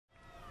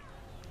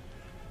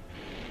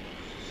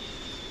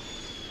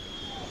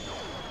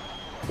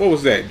What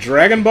was that?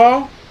 Dragon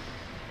Ball?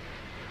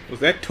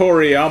 Was that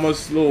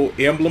Toriyama's little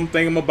emblem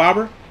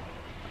thingamabobber?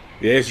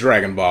 Yeah, it's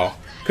Dragon Ball.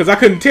 Because I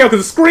couldn't tell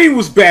because the screen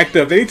was backed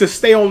up. They need to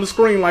stay on the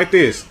screen like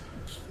this.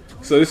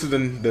 So this is the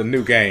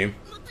new game.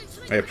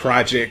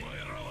 Project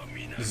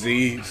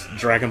Z,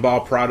 Dragon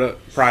Ball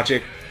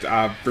Project.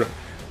 I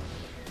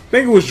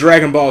think it was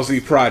Dragon Ball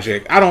Z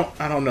Project. I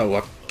don't know.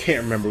 I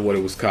can't remember what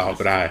it was called,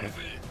 but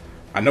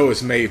I know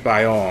it's made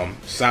by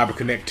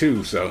CyberConnect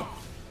 2. So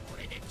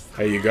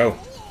there you go.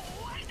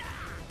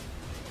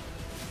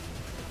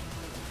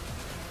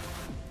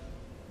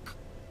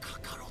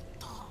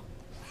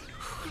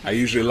 I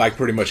usually like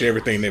pretty much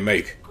everything they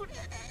make.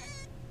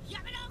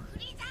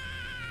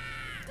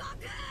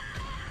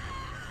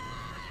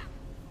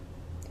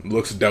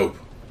 Looks dope.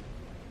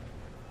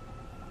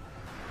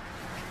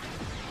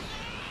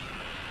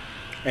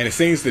 And it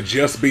seems to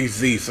just be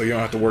Z, so you don't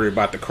have to worry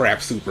about the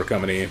crap super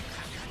coming in.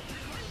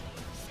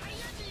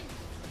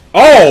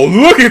 Oh,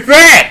 look at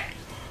that!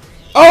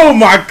 Oh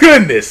my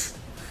goodness!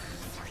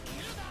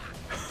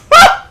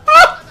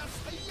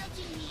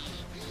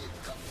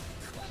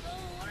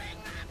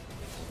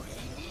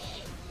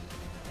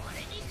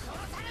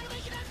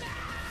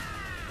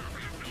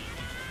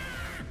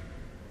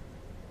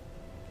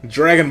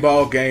 Dragon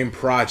Ball Game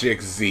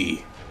Project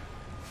Z.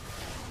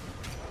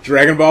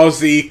 Dragon Ball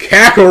Z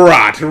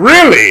Kakarot.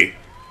 Really?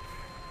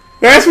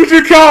 That's what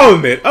you're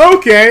calling it.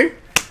 Okay.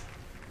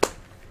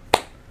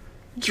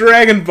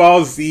 Dragon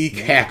Ball Z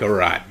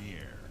Kakarot.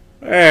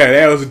 Yeah,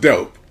 that was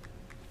dope.